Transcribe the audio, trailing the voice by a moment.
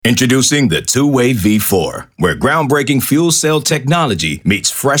Introducing the two-way V4, where groundbreaking fuel cell technology meets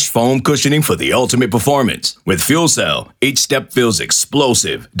fresh foam cushioning for the ultimate performance. With fuel cell, each step feels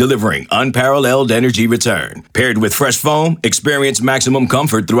explosive, delivering unparalleled energy return. Paired with fresh foam, experience maximum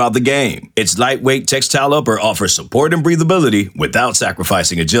comfort throughout the game. Its lightweight textile upper offers support and breathability without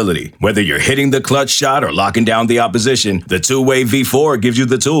sacrificing agility. Whether you're hitting the clutch shot or locking down the opposition, the two-way V4 gives you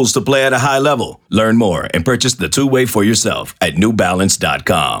the tools to play at a high level. Learn more and purchase the two-way for yourself at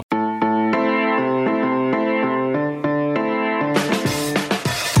newbalance.com.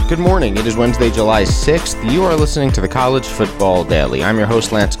 Good morning. It is Wednesday, July 6th. You are listening to the College Football Daily. I'm your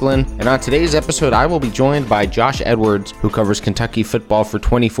host, Lance Glynn, and on today's episode, I will be joined by Josh Edwards, who covers Kentucky football for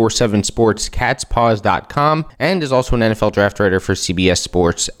 24/7 Sports, catspaws.com, and is also an NFL draft writer for CBS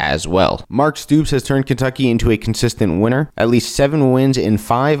Sports as well. Mark Stoops has turned Kentucky into a consistent winner, at least 7 wins in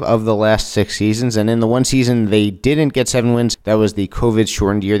 5 of the last 6 seasons, and in the one season they didn't get 7 wins, that was the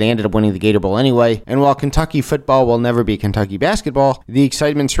COVID-shortened year. They ended up winning the Gator Bowl anyway, and while Kentucky football will never be Kentucky basketball, the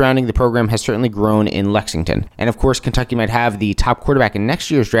excitement surrounding the program has certainly grown in Lexington. And of course, Kentucky might have the top quarterback in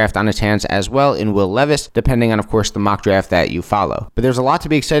next year's draft on its hands as well in Will Levis, depending on, of course, the mock draft that you follow. But there's a lot to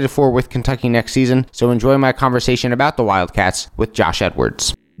be excited for with Kentucky next season, so enjoy my conversation about the Wildcats with Josh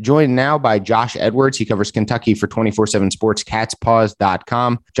Edwards. Joined now by Josh Edwards. He covers Kentucky for 24/7 Sports,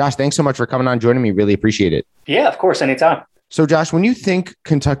 catspaws.com. Josh, thanks so much for coming on, joining me. Really appreciate it. Yeah, of course, anytime. So, Josh, when you think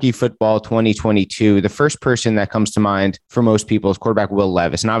Kentucky football 2022, the first person that comes to mind for most people is quarterback Will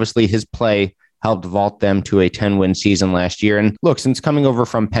Levis. And obviously his play helped vault them to a 10-win season last year. And look, since coming over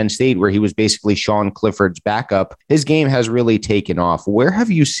from Penn State, where he was basically Sean Clifford's backup, his game has really taken off. Where have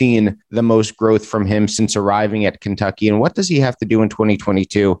you seen the most growth from him since arriving at Kentucky? And what does he have to do in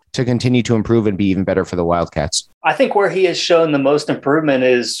 2022 to continue to improve and be even better for the Wildcats? I think where he has shown the most improvement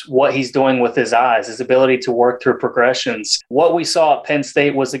is what he's doing with his eyes, his ability to work through progressions. What we saw at Penn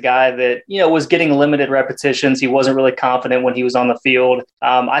State was a guy that, was getting limited repetitions. He wasn't really confident when he was on the field.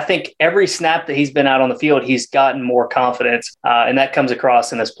 I think every snap that he's been out on the field, he's gotten more confident, and that comes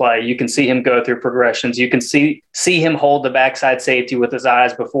across in his play. You can see him go through progressions. You can see him hold the backside safety with his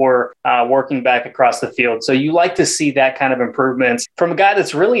eyes before working back across the field. So you like to see that kind of improvement from a guy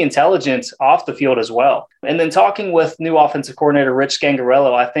that's really intelligent off the field as well. And then talking with new offensive coordinator Rich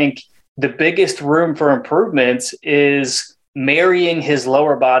Scangarello, I think the biggest room for improvement is marrying his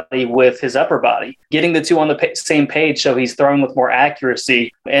lower body with his upper body, getting the two on the same page so he's throwing with more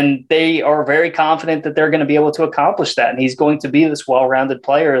accuracy. And they are very confident that they're going to be able to accomplish that. And he's going to be this well-rounded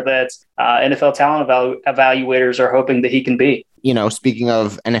player that NFL talent evaluators are hoping that he can be. Speaking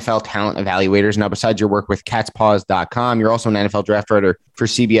of NFL talent evaluators, now besides your work with catspaws.com, you're also an NFL draft writer for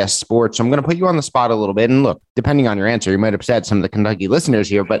CBS Sports. So I'm going to put you on the spot a little bit. And look, depending on your answer, you might upset some of the Kentucky listeners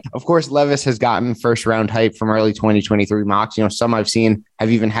here. But of course, Levis has gotten first round hype from early 2023 mocks. Some I've seen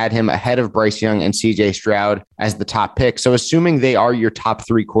have even had him ahead of Bryce Young and CJ Stroud as the top pick. So assuming they are your top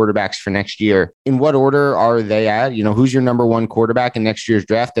 3 quarterbacks for next year, in what order are they at? Who's your number 1 quarterback in next year's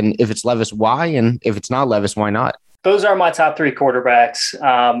draft? And if it's Levis, why? And if it's not Levis, why not? Those are my top 3 quarterbacks.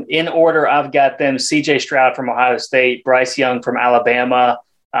 In order, I've got them CJ Stroud from Ohio State, Bryce Young from Alabama,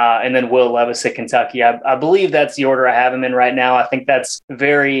 and then Will Levis at Kentucky. I believe that's the order I have him in right now. I think that's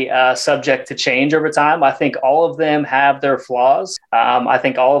very subject to change over time. I think all of them have their flaws. I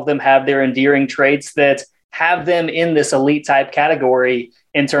think all of them have their endearing traits that have them in this elite type category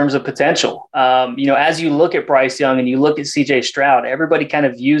in terms of potential. As you look at Bryce Young and you look at CJ Stroud, everybody kind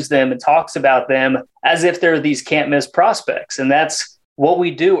of views them and talks about them as if they're these can't miss prospects. And that's what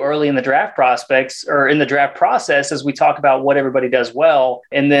we do early in the draft prospects or in the draft process as we talk about what everybody does well.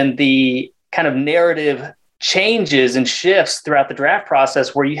 And then the kind of narrative changes and shifts throughout the draft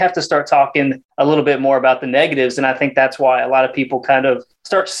process where you have to start talking a little bit more about the negatives. And I think that's why a lot of people kind of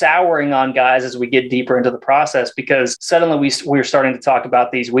start souring on guys as we get deeper into the process, because suddenly we're starting to talk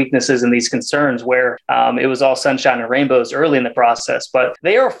about these weaknesses and these concerns where it was all sunshine and rainbows early in the process, but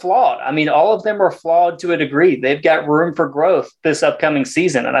they are flawed. I mean, all of them are flawed to a degree. They've got room for growth this upcoming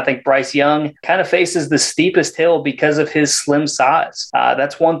season. And I think Bryce Young kind of faces the steepest hill because of his slim size.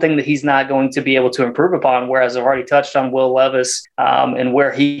 That's one thing that he's not going to be able to improve upon, whereas I've already touched on Will Levis and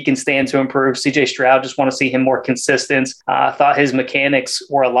where he can stand to improve. CJ Stroud, just want to see him more consistent. I thought his mechanics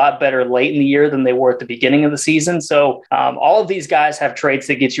were a lot better late in the year than they were at the beginning of the season. So all of these guys have traits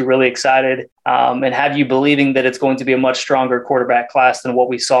that get you really excited and have you believing that it's going to be a much stronger quarterback class than what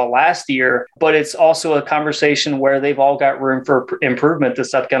we saw last year. But it's also a conversation where they've all got room for improvement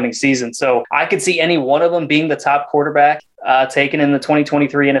this upcoming season. So I could see any one of them being the top quarterback taken in the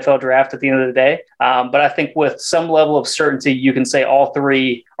 2023 NFL draft at the end of the day. But I think with some level of certainty, you can say all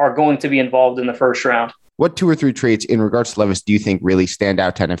 3 are going to be involved in the first round. What 2 or 3 traits in regards to Levis do you think really stand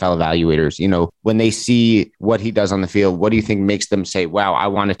out to NFL evaluators? When they see what he does on the field, what do you think makes them say, wow, I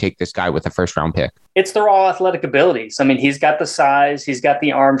want to take this guy with a first-round pick? It's the raw athletic abilities. I mean, he's got the size, he's got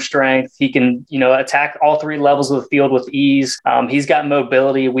the arm strength. He can, attack all 3 levels of the field with ease. He's got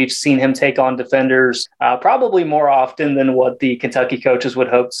mobility. We've seen him take on defenders probably more often than what the Kentucky coaches would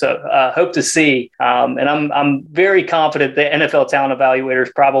hope to see. And I'm very confident that NFL talent evaluators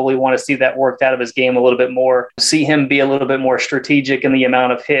probably want to see that worked out of his game a little bit more, see him be a little bit more strategic in the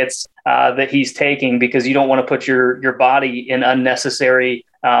amount of hits that he's taking, because you don't want to put your body in unnecessary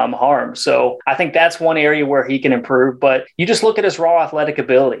harm. So I think that's one area where he can improve. But you just look at his raw athletic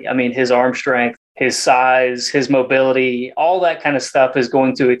ability. I mean, his arm strength, his size, his mobility, all that kind of stuff is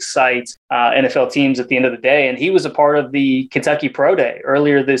going to excite NFL teams at the end of the day. And he was a part of the Kentucky Pro Day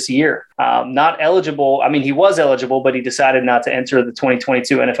earlier this year. Not eligible. I mean, he was eligible, but he decided not to enter the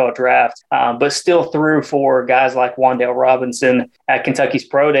 2022 NFL draft, but still threw for guys like Wan'Dale Robinson at Kentucky's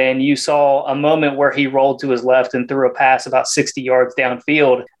Pro Day. And you saw a moment where he rolled to his left and threw a pass about 60 yards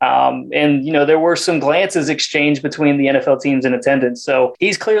downfield. There were some glances exchanged between the NFL teams in attendance. So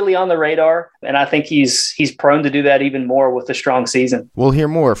he's clearly on the radar. And I think he's prone to do that even more with a strong season. We'll hear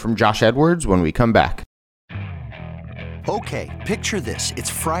more from Josh Edwards when we come back. Okay, picture this.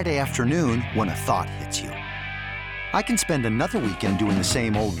 It's Friday afternoon when a thought hits you. I can spend another weekend doing the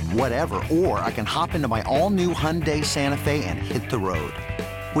same old whatever, or I can hop into my all-new Hyundai Santa Fe and hit the road.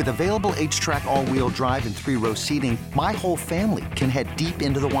 With available H-Track all-wheel drive and 3-row seating, my whole family can head deep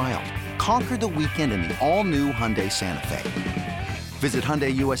into the wild. Conquer the weekend in the all-new Hyundai Santa Fe. Visit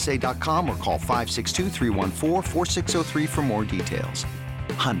HyundaiUSA.com or call 562-314-4603 for more details.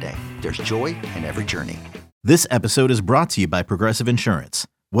 Hyundai, there's joy in every journey. This episode is brought to you by Progressive Insurance.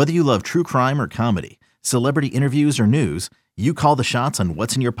 Whether you love true crime or comedy, celebrity interviews or news, you call the shots on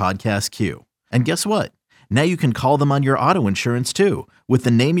what's in your podcast queue. And guess what? Now you can call them on your auto insurance too with the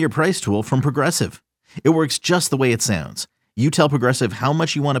Name Your Price tool from Progressive. It works just the way it sounds. You tell Progressive how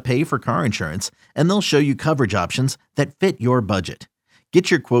much you want to pay for car insurance, and they'll show you coverage options that fit your budget. Get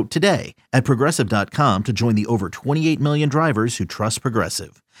your quote today at Progressive.com to join the over 28 million drivers who trust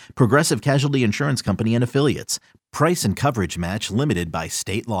Progressive. Progressive Casualty Insurance Company and Affiliates. Price and coverage match limited by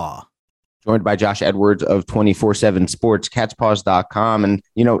state law. Joined by Josh Edwards of 24/7 Sports, catspaws.com. And,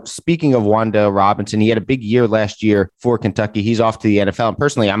 speaking of Wan'Dale Robinson, he had a big year last year for Kentucky. He's off to the NFL. And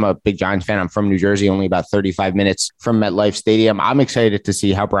personally, I'm a big Giants fan. I'm from New Jersey, only about 35 minutes from MetLife Stadium. I'm excited to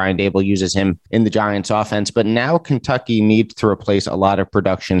see how Brian Daboll uses him in the Giants offense. But now Kentucky needs to replace a lot of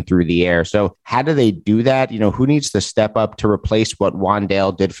production through the air. So how do they do that? Who needs to step up to replace what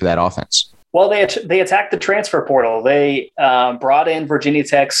Wan'Dale did for that offense? Well, they attacked the transfer portal. They brought in Virginia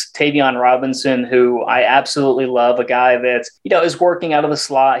Tech's Tavion Robinson, who I absolutely love, a guy that, is working out of the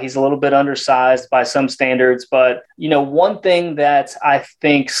slot. He's a little bit undersized by some standards, but, one thing that I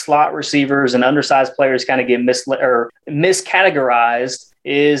think slot receivers and undersized players kind of get miscategorized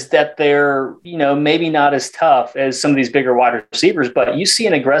is that they're, maybe not as tough as some of these bigger wide receivers, but you see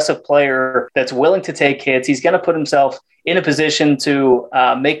an aggressive player that's willing to take hits. He's going to put himself in a position to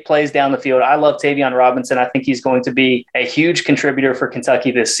make plays down the field. I love Tavion Robinson. I think he's going to be a huge contributor for Kentucky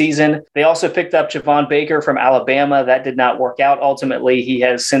this season. They also picked up Javon Baker from Alabama. That did not work out. Ultimately, he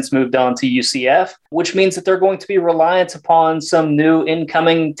has since moved on to UCF, which means that they're going to be reliant upon some new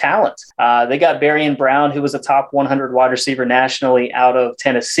incoming talent. They got Berrien Brown, who was a top 100 wide receiver nationally out of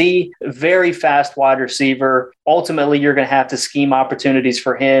Tennessee. Very fast wide receiver. Ultimately, you're going to have to scheme opportunities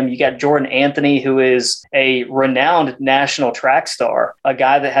for him. You got Jordan Anthony, who is a renowned national track star, a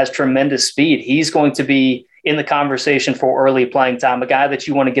guy that has tremendous speed. He's going to be in the conversation for early playing time, a guy that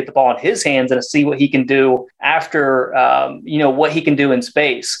you want to get the ball in his hands and see what he can do after, what he can do in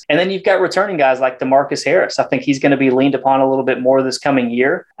space. And then you've got returning guys like DeMarcus Harris. I think he's going to be leaned upon a little bit more this coming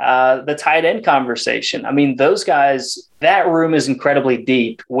year. The tight end conversation. I mean, those guys, that room is incredibly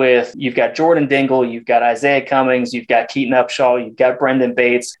deep with, you've got Jordan Dingle, you've got Isaiah Cummings, you've got Keaton Upshaw, you've got Brendan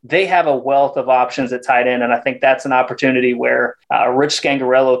Bates. They have a wealth of options at tight end. And I think that's an opportunity where Rich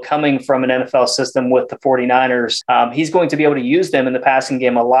Scangarello, coming from an NFL system with the 49ers, he's going to be able to use them in the passing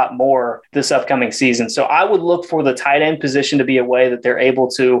game a lot more this upcoming season. So I would look for the tight end position to be a way that they're able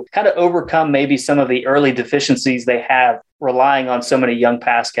to kind of overcome maybe some of the early deficiencies they have, relying on so many young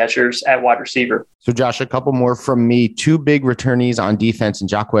pass catchers at wide receiver. So Josh, a couple more from me. Two big returnees on defense in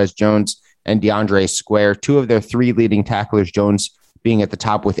Jacquez Jones and DeAndre Square. Two of their three leading tacklers, Jones being at the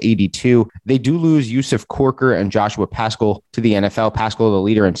top with 82. They do lose Yusuf Corker and Joshua Paschal to the NFL. Paschal, the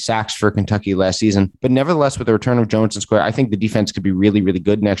leader in sacks for Kentucky last season. But nevertheless, with the return of Jones and Square, I think the defense could be really, really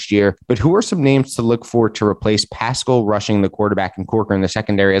good next year. But who are some names to look for to replace Paschal rushing the quarterback and Corker in the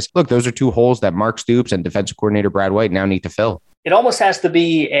secondary? Look, those are two holes that Mark Stoops and defensive coordinator Brad White now need to fill. It almost has to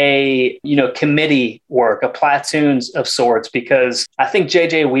be a, committee work, a platoons of sorts, because I think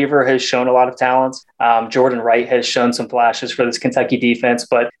J.J. Weaver has shown a lot of talent. Jordan Wright has shown some flashes for this Kentucky defense,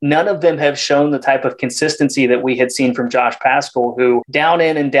 but none of them have shown the type of consistency that we had seen from Josh Paschal, who down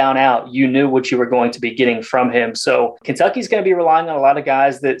in and down out, you knew what you were going to be getting from him. So Kentucky's going to be relying on a lot of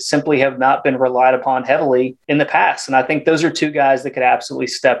guys that simply have not been relied upon heavily in the past. And I think those are two guys that could absolutely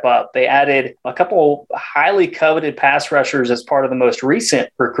step up. They added a couple highly coveted pass rushers as part of the most recent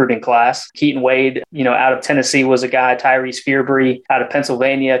recruiting class. Keaton Wade, out of Tennessee was a guy. Tyrese Fearbury out of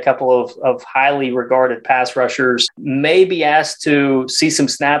Pennsylvania, a couple of highly regarded pass rushers, may be asked to see some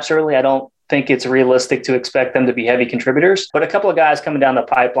snaps early. I don't think it's realistic to expect them to be heavy contributors, but a couple of guys coming down the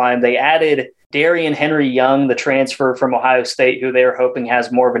pipeline. They added Darian Henry Young, the transfer from Ohio State, who they're hoping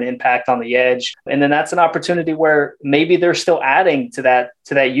has more of an impact on the edge. And then that's an opportunity where maybe they're still adding to that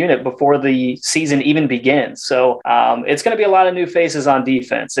unit before the season even begins. So it's going to be a lot of new faces on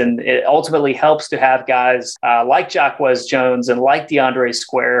defense. And it ultimately helps to have guys like Jacquez Jones and like DeAndre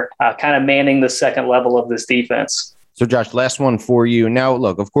Square kind of manning the second level of this defense. So, Josh, last one for you. Now,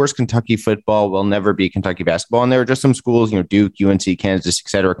 look, of course, Kentucky football will never be Kentucky basketball. And there are just some schools, Duke, UNC, Kansas, et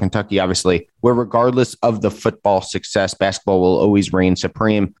cetera, Kentucky, obviously, where regardless of the football success, basketball will always reign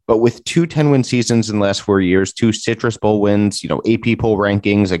supreme. But with 2 10-win seasons in the last 4 years, 2 Citrus Bowl wins, AP poll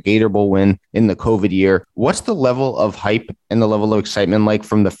rankings, a Gator Bowl win in the COVID year, what's the level of hype and the level of excitement like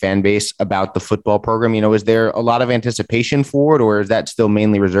from the fan base about the football program? Is there a lot of anticipation for it, or is that still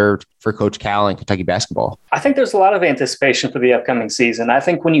mainly reserved for Coach Cal and Kentucky basketball? I think there's a lot of anticipation for the upcoming season. I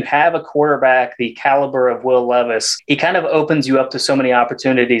think when you have a quarterback the caliber of Will Levis, he kind of opens you up to so many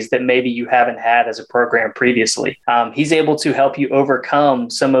opportunities that maybe you haven't had as a program previously. He's able to help you overcome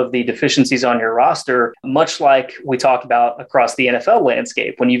some of the deficiencies on your roster, much like we talk about across the NFL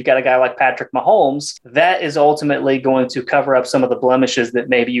landscape. When you've got a guy like Patrick Mahomes, that is ultimately going to cover up some of the blemishes that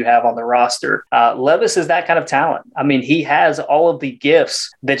maybe you have on the roster. Levis is that kind of talent. I mean, he has all of the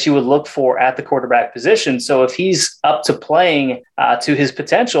gifts that you would look for at the quarterback position. So if he's up to playing to his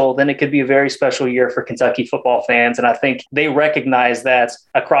potential, then it could be a very special year for Kentucky football fans. And I think they recognize that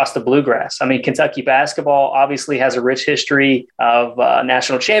across the bluegrass. I mean, Kentucky basketball obviously has a rich history of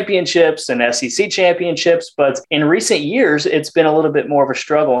national championships and SEC championships, but in recent years, it's been a little bit more of a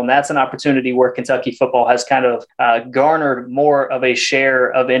struggle. And that's an opportunity where Kentucky football has kind of garnered more of a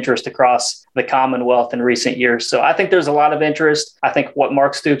share of interest across the Commonwealth in recent years. So I think there's a lot of interest. I think what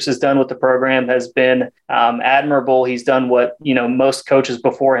Mark Stoops has done with the program has been admirable. He's done what, most coaches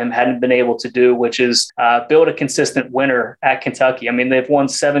before him hadn't been able to do, which is build a consistent winner at Kentucky. I mean, they've won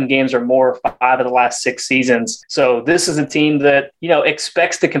 7 games or more 5 of the last 6 seasons. So this is a team that,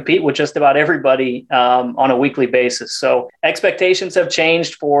 expects to compete with just about everybody on a weekly basis. So expectations have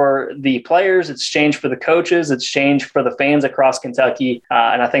changed for the players. It's changed for the coaches. It's changed for the fans across Kentucky.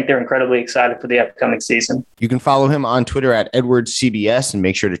 And I think they're incredibly excited for the upcoming season. You can follow him on Twitter at EdwardsCBS and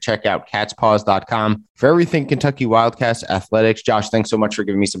make sure to check out catspaws.com for everything Kentucky Wildcats athletics. Josh, thanks so much for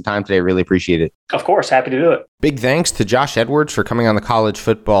giving me some time today. Really appreciate it. Of course. Happy to do it. Big thanks to Josh Edwards for coming on the College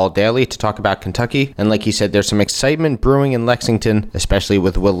Football Daily to talk about Kentucky. And like he said, there's some excitement brewing in Lexington, especially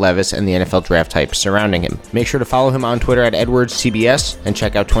with Will Levis and the NFL draft hype surrounding him. Make sure to follow him on Twitter at EdwardsCBS and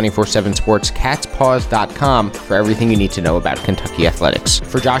check out 24/7 Sports catspaws.com for everything you need to know about Kentucky athletics.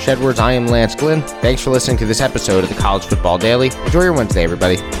 For Josh Edwards, I am Lance Glynn. Thanks for listening to this episode of the College Football Daily. Enjoy your Wednesday,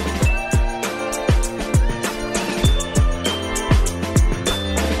 everybody.